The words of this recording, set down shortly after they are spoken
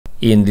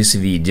In this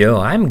video,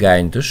 I'm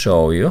going to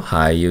show you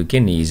how you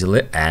can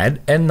easily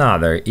add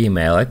another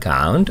email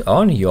account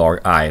on your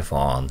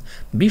iPhone.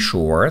 Be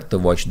sure to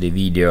watch the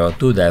video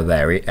to the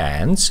very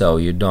end so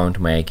you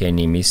don't make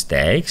any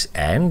mistakes,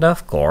 and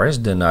of course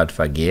do not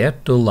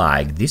forget to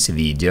like this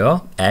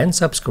video and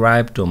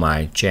subscribe to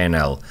my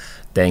channel.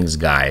 Thanks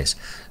guys.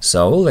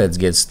 So let's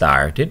get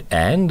started,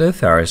 and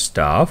first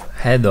off,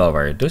 head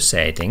over to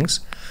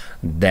settings,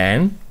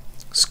 then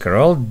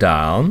scroll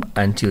down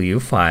until you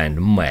find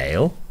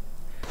Mail.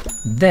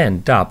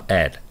 Then tap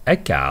at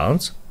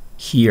Accounts.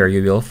 Here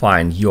you will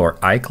find your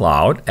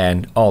iCloud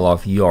and all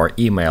of your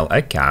email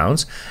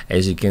accounts.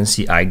 As you can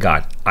see, I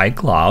got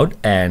iCloud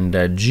and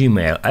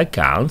Gmail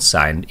account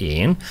signed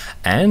in,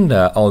 and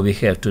all we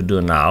have to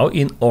do now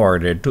in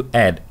order to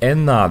add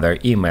another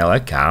email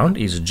account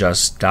is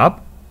just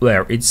tap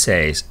where it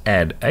says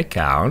Add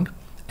Account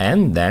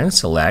and then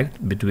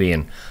select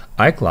between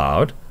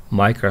iCloud,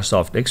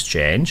 Microsoft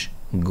Exchange,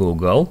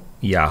 Google,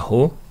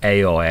 Yahoo,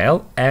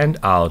 AOL and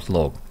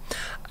Outlook.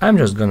 I'm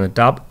just gonna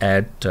tap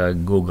at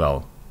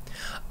Google.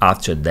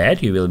 After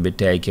that, you will be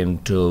taken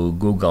to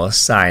Google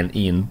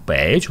sign-in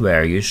page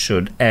where you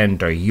should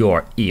enter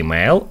your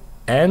email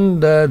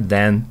and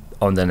then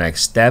on the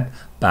next step,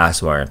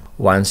 password.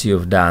 Once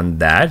you've done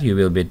that, you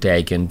will be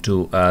taken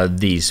to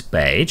this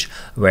page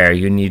where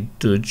you need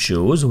to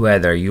choose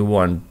whether you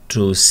want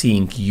to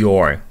sync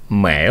your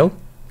mail,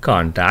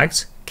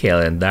 contacts,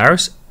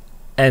 calendars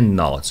and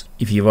notes.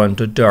 If you want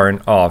to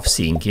turn off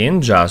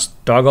syncing, just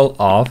toggle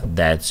off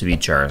that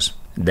switchers.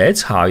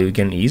 That's how you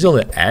can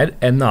easily add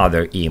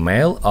another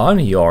email on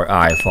your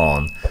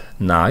iPhone.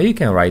 Now you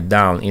can write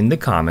down in the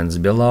comments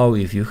below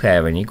if you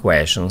have any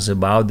questions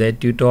about that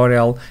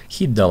tutorial.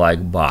 Hit the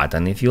like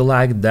button if you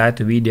liked that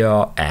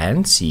video,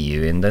 and see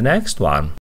you in the next one.